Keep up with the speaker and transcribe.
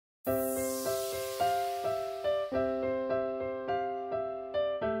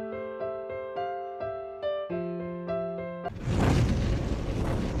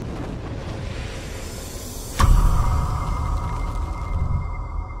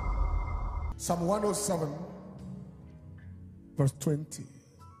Psalm 107, verse 20.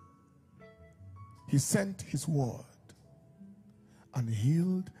 He sent his word and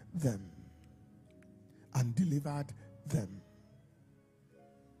healed them and delivered them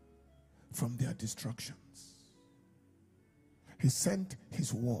from their destructions. He sent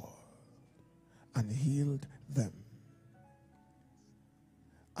his word and healed them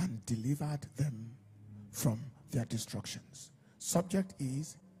and delivered them from their destructions. Subject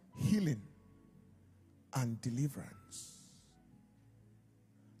is healing and deliverance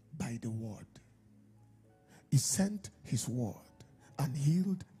by the word. He sent his word and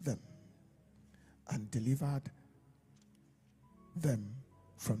healed them and delivered them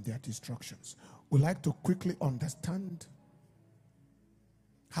from their destructions. We'd like to quickly understand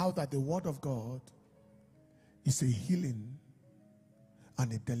how that the word of God is a healing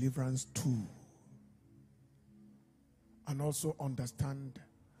and a deliverance tool. And also understand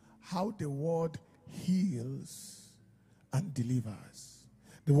how the word heals and delivers.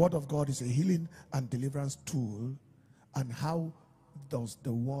 The word of God is a healing and deliverance tool. And how does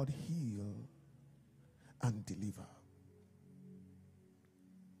the word heal and deliver?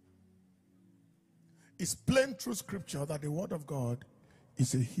 It's plain through scripture that the word of God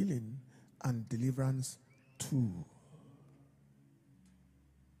is a healing and deliverance tool.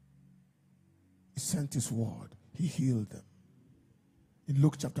 He sent his word. He healed them. In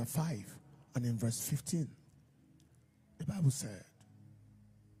Luke chapter 5 and in verse 15, the Bible said,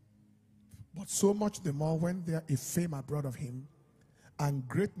 but so much the more when there a fame abroad of him, and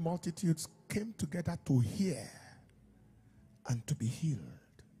great multitudes came together to hear and to be healed.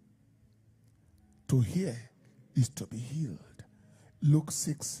 To hear is to be healed. Luke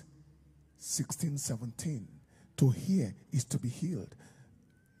 6, 16, 17. To hear is to be healed.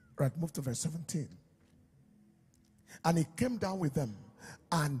 Right, move to verse 17. And he came down with them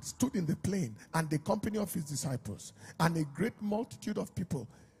and stood in the plain, and the company of his disciples, and a great multitude of people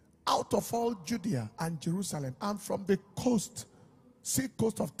out of all Judea and Jerusalem, and from the coast, sea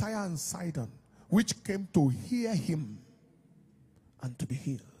coast of Tyre and Sidon, which came to hear him and to be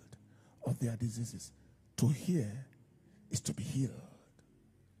healed of their diseases. To hear is to be healed.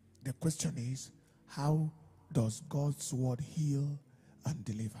 The question is, how does God's word heal and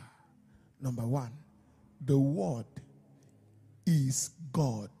deliver? Number one, the word is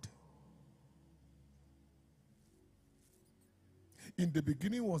God. In the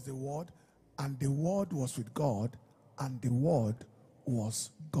beginning was the word, and the word was with God, and the word was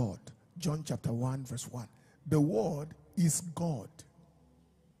God. John chapter 1 verse 1. The word is God.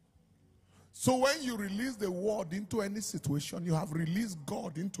 So when you release the word into any situation, you have released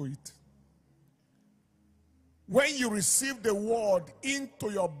God into it. When you receive the word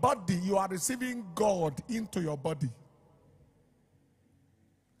into your body, you are receiving God into your body.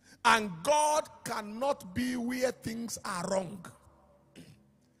 And God cannot be where things are wrong.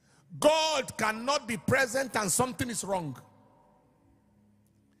 God cannot be present and something is wrong.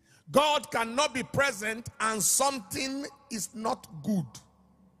 God cannot be present and something is not good.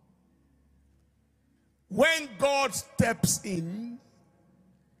 When God steps in,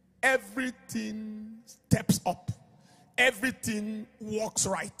 everything steps up. Everything walks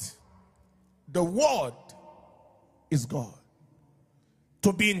right. The word is God.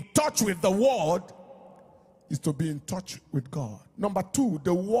 To be in touch with the word is to be in touch with God. Number two,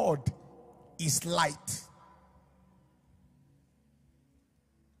 the word is light.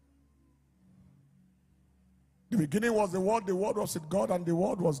 The beginning was the word was with God, and the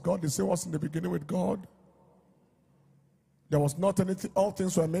word was God. The same was in the beginning with God. There was not anything, all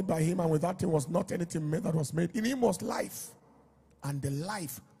things were made by him, and without him was not anything made that was made. In him was life, and the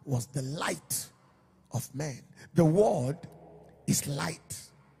life was the light of man. The word is light.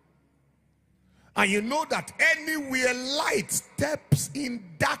 And you know that anywhere light steps in,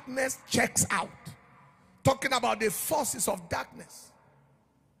 darkness checks out. Talking about the forces of darkness.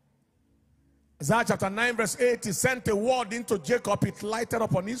 Isaiah chapter 9 verse 8, he sent a word into Jacob, it lighted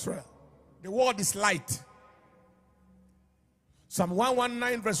upon Israel. The word is light. Psalm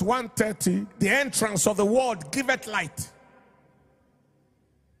 119 verse 130, the entrance of the word giveth light.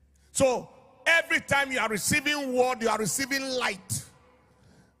 So every time you are receiving word, you are receiving light.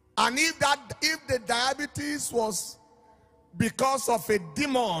 And if the diabetes was because of a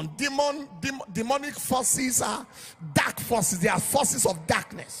demonic forces are dark forces. They are forces of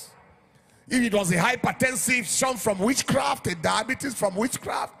darkness. If it was a hypertension from witchcraft, a diabetes from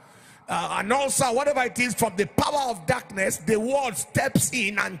witchcraft, and also whatever it is from the power of darkness, the word steps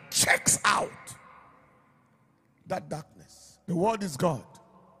in and checks out that darkness. The word is God.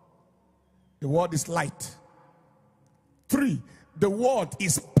 The word is light. 3, the word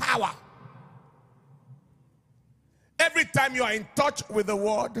is power. Every time you are in touch with the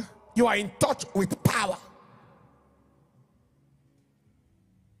word, you are in touch with power.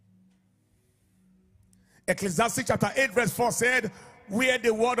 Ecclesiastes chapter 8 verse 4 said, where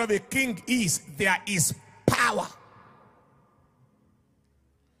the word of a king is, there is power.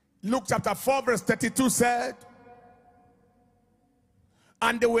 Luke chapter 4 verse 32 said,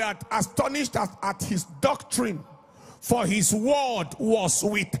 and they were astonished at his doctrine, for his word was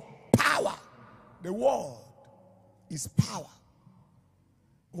with power. The word is power.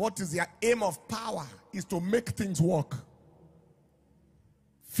 What is the aim of power? Is to make things work.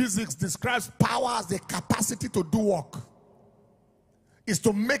 Physics describes power as the capacity to do work. Is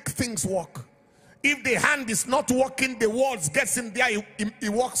to make things work. If the hand is not working, the words gets in there, he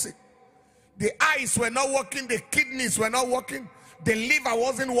works it. The eyes were not working, the kidneys were not working, the liver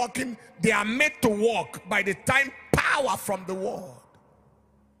wasn't working. They are made to work by the time power from the word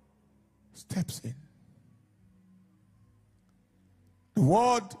steps in. The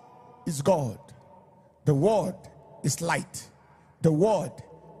word is God. The word is light. The word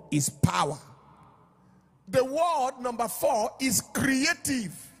is power. The word, number 4, is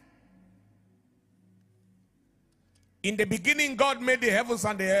creative. In the beginning, God made the heavens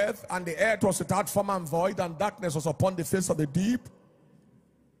and the earth was without form and void, and darkness was upon the face of the deep.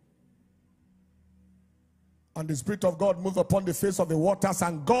 And the Spirit of God moved upon the face of the waters,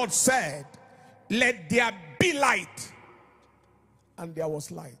 and God said, let there be light. And there was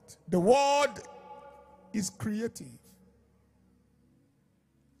light. The word is creative.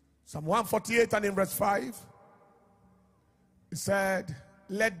 Psalm 148 and in verse 5, it said,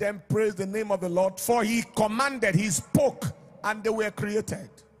 let them praise the name of the Lord, for he commanded, he spoke, and they were created.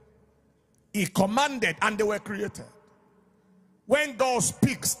 He commanded, and they were created. When God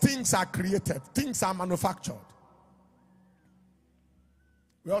speaks, things are created, things are manufactured.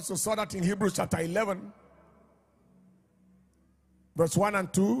 We also saw that in Hebrews chapter 11, verse 1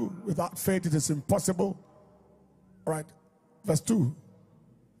 and 2, without faith it is impossible. All right, verse 2.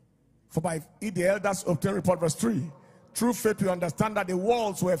 For by it the elders obtained report, verse 3. Through faith we understand that the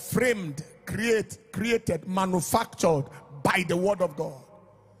worlds were framed, created, manufactured by the word of God.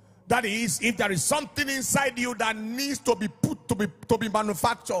 That is, if there is something inside you that needs to be put to be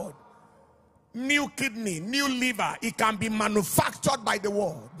manufactured, new kidney, new liver, it can be manufactured by the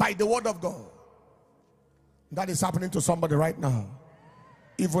word of God. That is happening to somebody right now.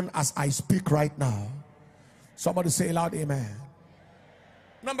 Even as I speak right now. Somebody say loud amen.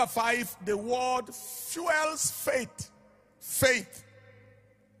 Number 5, the word fuels faith. Faith.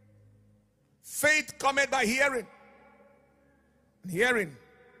 Faith cometh by hearing. And hearing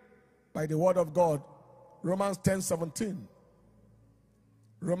by the word of God. Romans 10:17.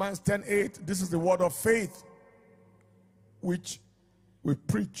 Romans 10:8. This is the word of faith which we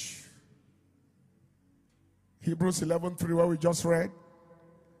preach. Hebrews 11:3, where we just read.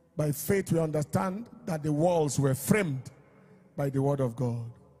 By faith we understand that the walls were framed by the word of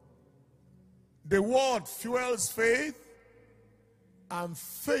God. The word fuels faith, and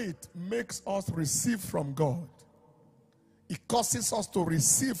faith makes us receive from God. It causes us to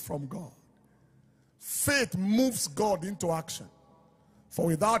receive from God. Faith moves God into action. For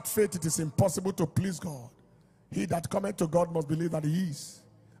without faith it is impossible to please God. He that cometh to God must believe that he is,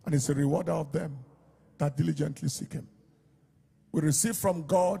 and is a rewarder of them that diligently seek him. We receive from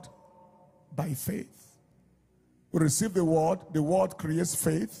God by faith. We receive the word creates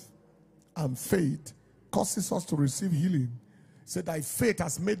faith, and faith causes us to receive healing. Say, thy faith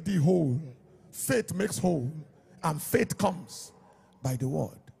has made thee whole. Faith makes whole, and faith comes by the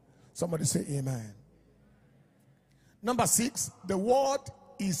word. Somebody say amen. Number 6, the word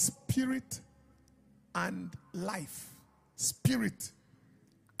is spirit and life. Spirit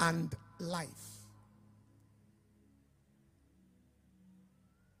and life.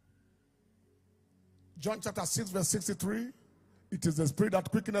 John chapter 6 verse 63. It is the spirit that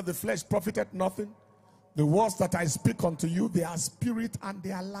quickeneth the flesh, profiteth nothing. The words that I speak unto you, they are spirit and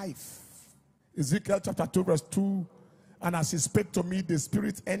they are life. Ezekiel chapter 2 verse 2. And as he spake to me, the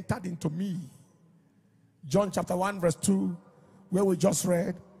spirit entered into me. John chapter 1 verse 2, where we just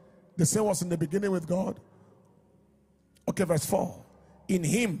read, the same was in the beginning with God. Okay, verse 4. In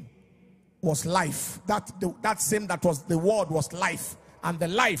him was life. That same that was the word was life. And the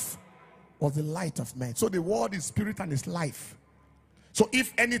life was the light of men. So the word is spirit and is life. So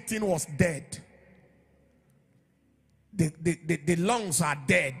if anything was dead, the lungs are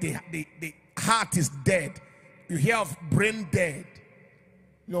dead, the heart is dead, you hear of brain dead,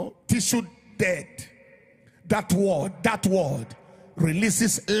 tissue dead, that word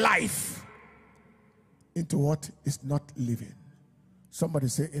releases life into what is not living. Somebody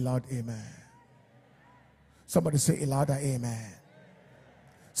say aloud amen. Somebody say a louder amen.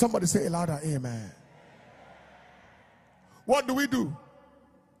 Somebody say a louder amen. What do?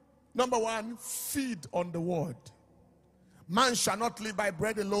 Number one, feed on the word. Man shall not live by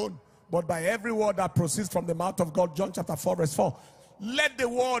bread alone, but by every word that proceeds from the mouth of God. John chapter 4 verse 4. Let the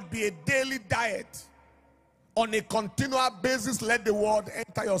word be a daily diet. On a continual basis, let the word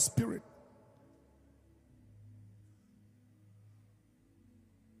enter your spirit.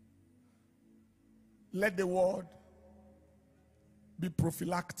 Let the word be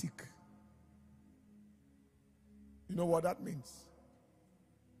prophylactic. You know what that means?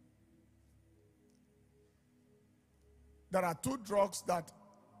 There are two drugs that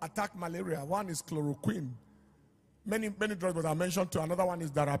attack malaria. One is chloroquine. Many drugs that are mentioned to. Another one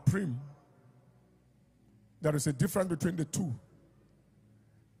is daraprim. There is a difference between the two.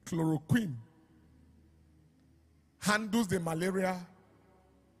 Chloroquine handles the malaria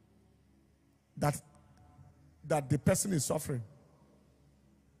that the person is suffering.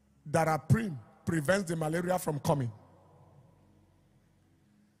 Daraprim prevents the malaria from coming.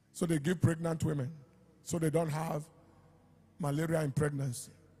 So they give pregnant women so they don't have malaria in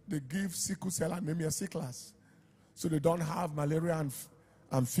pregnancy. They give sickle cell anemia C-class so they don't have malaria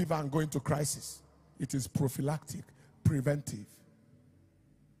and fever and go into crisis. It is prophylactic, preventive.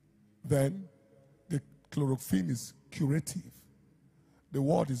 Then the chloroquine is curative. The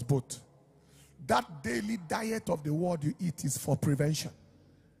word is both. That daily diet of the word you eat is for prevention.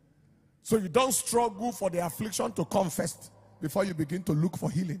 So you don't struggle for the affliction to come first before you begin to look for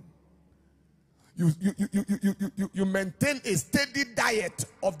healing. You maintain a steady diet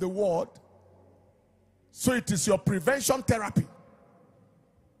of the word, so it is your prevention therapy.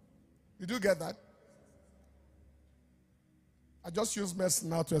 Did you get that? I just use mess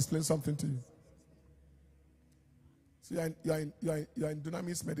now to explain something to you. So you're in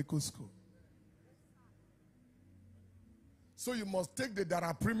DUNAMIS medical school. So you must take the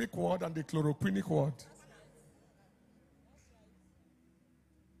daraprimic word and the chloroquinic word.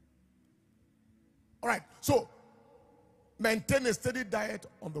 All right, so maintain a steady diet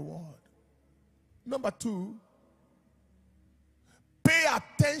on the word. Number two, pay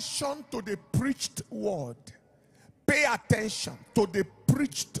attention to the preached word. Pay attention to the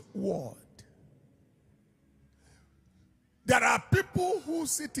preached word. There are people who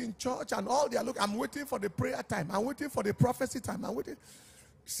sit in church and all they are looking, I'm waiting for the prayer time. I'm waiting for the prophecy time. I'm waiting.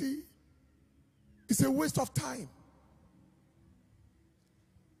 See, it's a waste of time.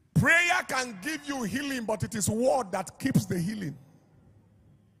 Prayer can give you healing, but it is word that keeps the healing.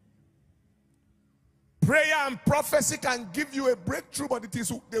 Prayer and prophecy can give you a breakthrough, but it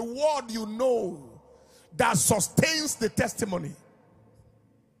is the word you know that sustains the testimony.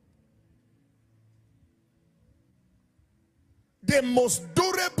 The most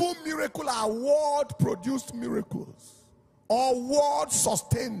durable miracle are word-produced miracles or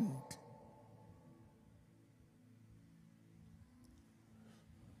word-sustained.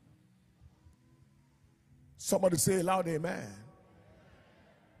 Somebody say loud amen.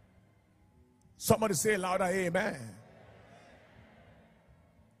 Somebody say louder amen.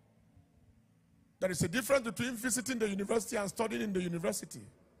 There is a difference between visiting the university and studying in the university.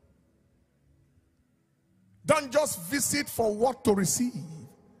 Don't just visit for what to receive.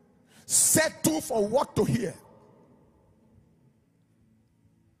 Settle for what to hear.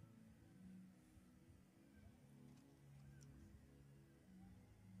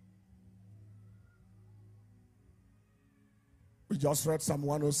 We just read Psalm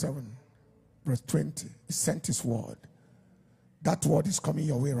 107, verse 20. He sent his word. That word is coming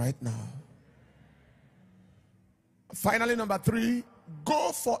your way right now. Finally, number three,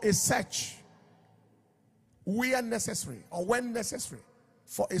 go for a search. Where necessary or when necessary,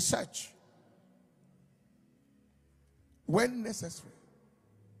 for a search. When necessary.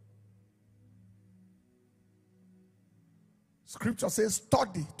 Scripture says,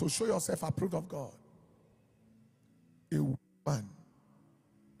 study to show yourself approved of God. A woman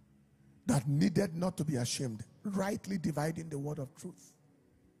that needed not to be ashamed, rightly dividing the word of truth.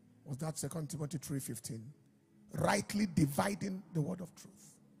 Was that 2 Timothy 3:15? Rightly dividing the word of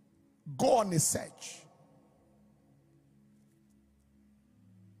truth. Go on a search.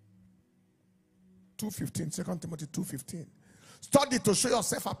 2:15, 2 Timothy 2:15. Study to show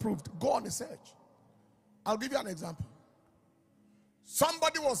yourself approved. Go on a search. I'll give you an example.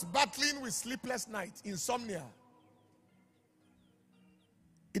 Somebody was battling with sleepless nights, insomnia.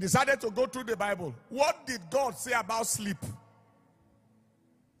 He decided to go through the Bible. What did God say about sleep?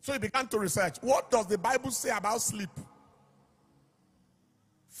 So he began to research. What does the Bible say about sleep?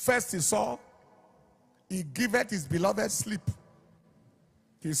 First he saw, he giveth his beloved sleep.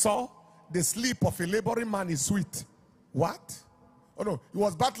 He saw, the sleep of a laboring man is sweet. What? Oh no, he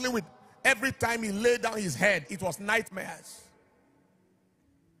was battling with, every time he laid down his head, it was nightmares.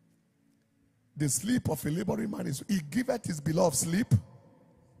 The sleep of a laboring man is, he giveth his beloved sleep.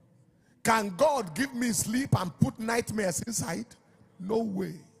 Can God give me sleep and put nightmares inside? No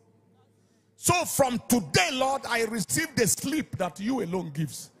way. So from today, Lord, I receive the sleep that you alone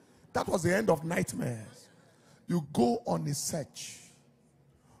gives. That was the end of nightmares. You go on a search.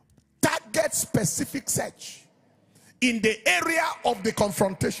 Target specific search in the area of the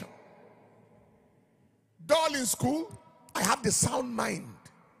confrontation. Dull in school, I have the sound mind.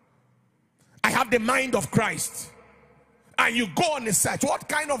 I have the mind of Christ. And you go on a search. What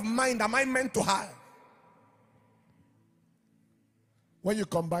kind of mind am I meant to have? When you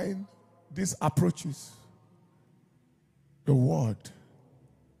combine these approaches, the word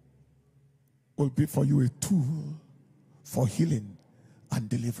will be for you a tool for healing and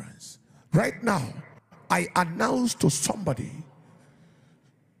deliverance. Right now, I announce to somebody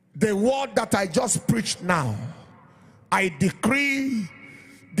the word that I just preached now. I decree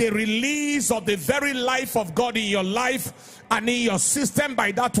the release of the very life of God in your life and in your system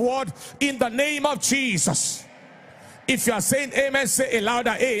by that word in the name of Jesus. If you are saying amen, say a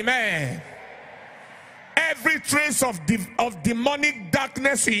louder amen. Every trace of demonic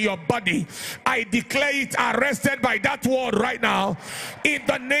darkness in your body, I declare it arrested by that word right now in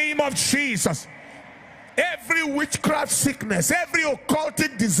the name of Jesus. Every witchcraft sickness, every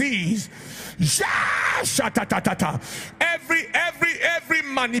occultic disease, every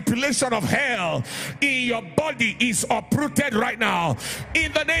manipulation of hell in your body is uprooted right now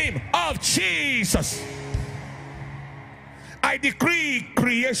in the name of Jesus. I decree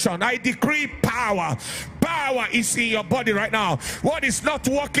creation. I decree power. Power is in your body right now. What is not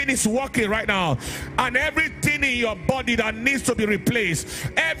working is working right now. And everything in your body that needs to be replaced,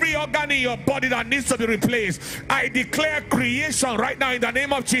 every organ in your body that needs to be replaced, I declare creation right now in the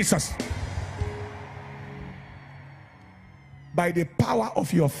name of Jesus. By the power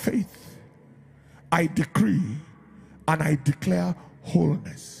of your faith, I decree and I declare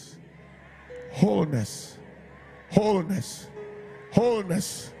wholeness. Wholeness. Wholeness.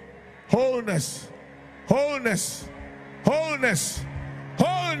 Wholeness, wholeness, wholeness, wholeness,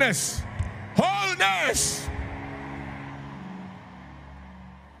 wholeness, wholeness.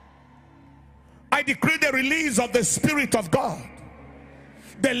 I decree the release of the Spirit of God,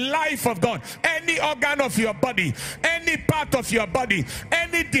 the life of God. Any organ of your body, any part of your body,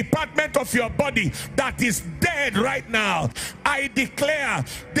 any department of your body that is dead right now, I declare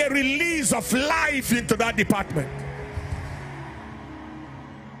the release of life into that department.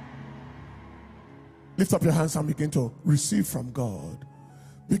 Lift up your hands and begin to receive from God.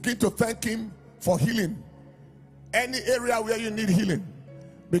 Begin to thank Him for healing. Any area where you need healing,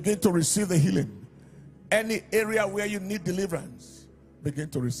 begin to receive the healing. Any area where you need deliverance, begin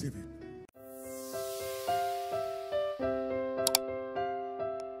to receive it.